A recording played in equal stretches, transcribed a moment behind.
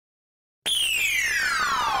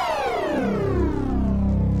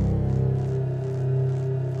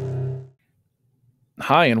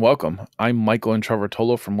Hi and welcome. I'm Michael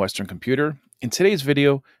Introvertolo from Western Computer. In today's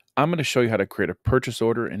video, I'm going to show you how to create a purchase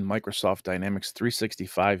order in Microsoft Dynamics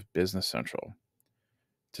 365 Business Central.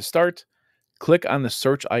 To start, click on the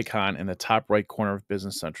search icon in the top right corner of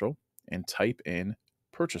Business Central and type in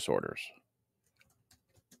purchase orders.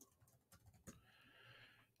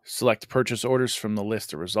 Select purchase orders from the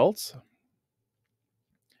list of results.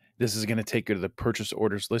 This is going to take you to the purchase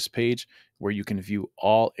orders list page where you can view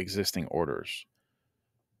all existing orders.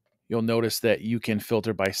 You'll notice that you can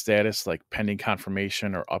filter by status like pending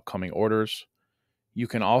confirmation or upcoming orders. You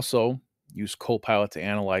can also use Copilot to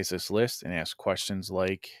analyze this list and ask questions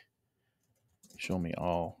like, show me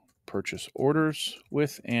all purchase orders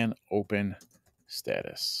with an open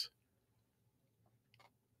status.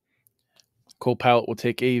 Copilot will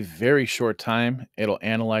take a very short time. It'll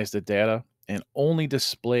analyze the data and only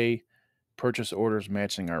display purchase orders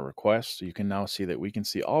matching our request. So you can now see that we can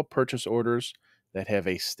see all purchase orders that have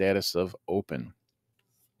a status of open.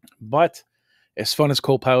 But as fun as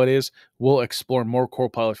Copilot is, we'll explore more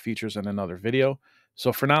Copilot features in another video.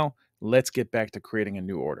 So for now, let's get back to creating a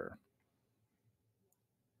new order.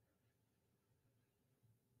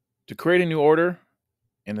 To create a new order,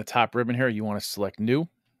 in the top ribbon here, you want to select New.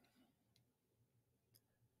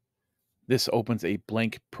 This opens a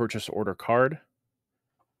blank purchase order card.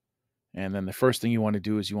 And then the first thing you want to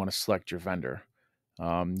do is you want to select your vendor.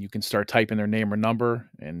 You can start typing their name or number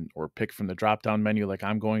or pick from the drop-down menu like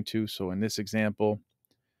I'm going to. So in this example,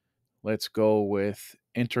 let's go with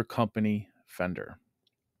intercompany vendor.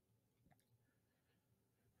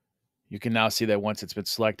 You can now see that once it's been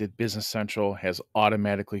selected, Business Central has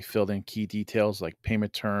automatically filled in key details like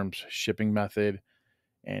payment terms, shipping method,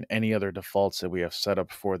 and any other defaults that we have set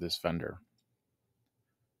up for this vendor.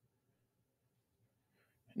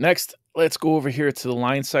 Next, let's go over here to the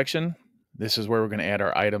line section. This is where we're going to add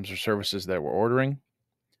our items or services that we're ordering.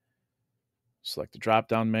 Select the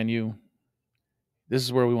drop-down menu. This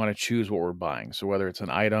is where we want to choose what we're buying. So whether it's an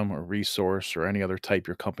item or resource or any other type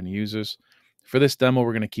your company uses. For this demo,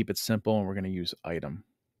 we're going to keep it simple and we're going to use item.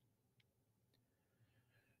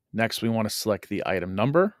 Next, we want to select the item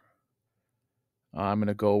number. I'm going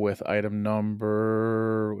to go with item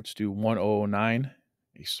number, let's do 1009,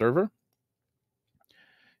 a server.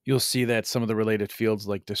 You'll see that some of the related fields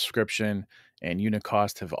like description and unit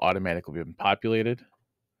cost have automatically been populated.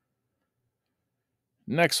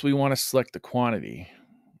 Next, we want to select the quantity.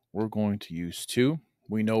 We're going to use 2.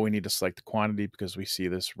 We know we need to select the quantity because we see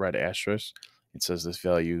this red asterisk. It says this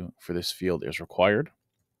value for this field is required.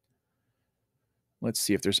 Let's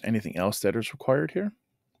see if there's anything else that is required here.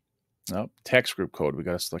 No, tax group code. We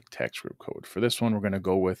got to select tax group code. For this one, we're going to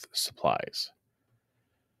go with supplies.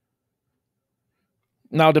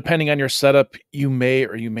 Now, depending on your setup, you may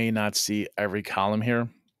or you may not see every column here.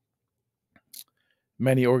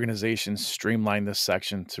 Many organizations streamline this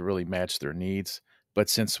section to really match their needs. But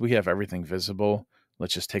since we have everything visible,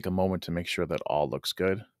 let's just take a moment to make sure that all looks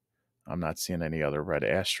good. I'm not seeing any other red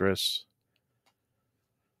asterisks.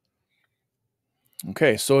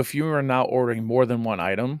 Okay, so if you are now ordering more than one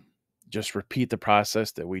item, just repeat the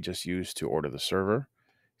process that we just used to order the server.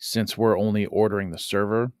 Since we're only ordering the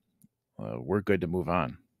server, we're good to move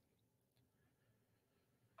on.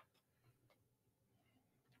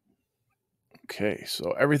 Okay,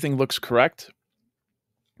 so everything looks correct.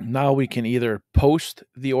 Now we can either post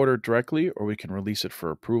the order directly or we can release it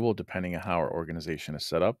for approval depending on how our organization is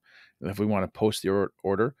set up. And if we want to post the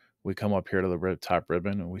order, we come up here to the top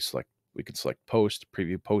ribbon and we can select post,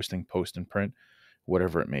 preview posting, post and print,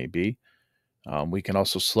 whatever it may be. We can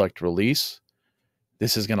also select release.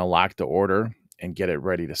 This is going to lock the order and get it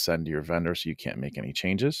ready to send to your vendor so you can't make any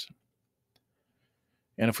changes.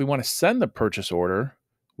 And if we want to send the purchase order,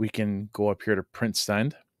 we can go up here to print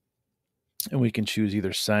send. And we can choose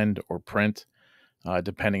either send or print,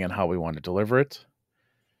 depending on how we want to deliver it.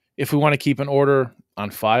 If we want to keep an order on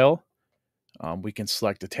file, we can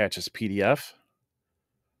select attach as PDF.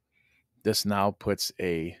 This now puts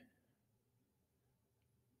a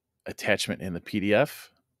attachment in the PDF,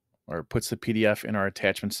 or puts the PDF in our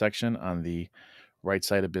attachment section on the right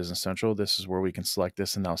side of Business Central. This is where we can select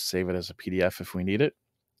this and now save it as a PDF if we need it.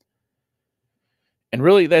 And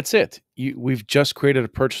really, that's it. We've just created a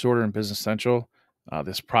purchase order in Business Central.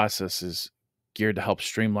 This process is geared to help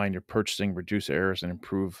streamline your purchasing, reduce errors, and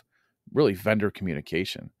improve really vendor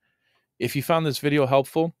communication. If you found this video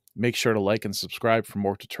helpful, make sure to like and subscribe for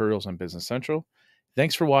more tutorials on Business Central.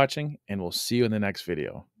 Thanks for watching, and we'll see you in the next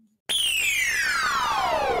video.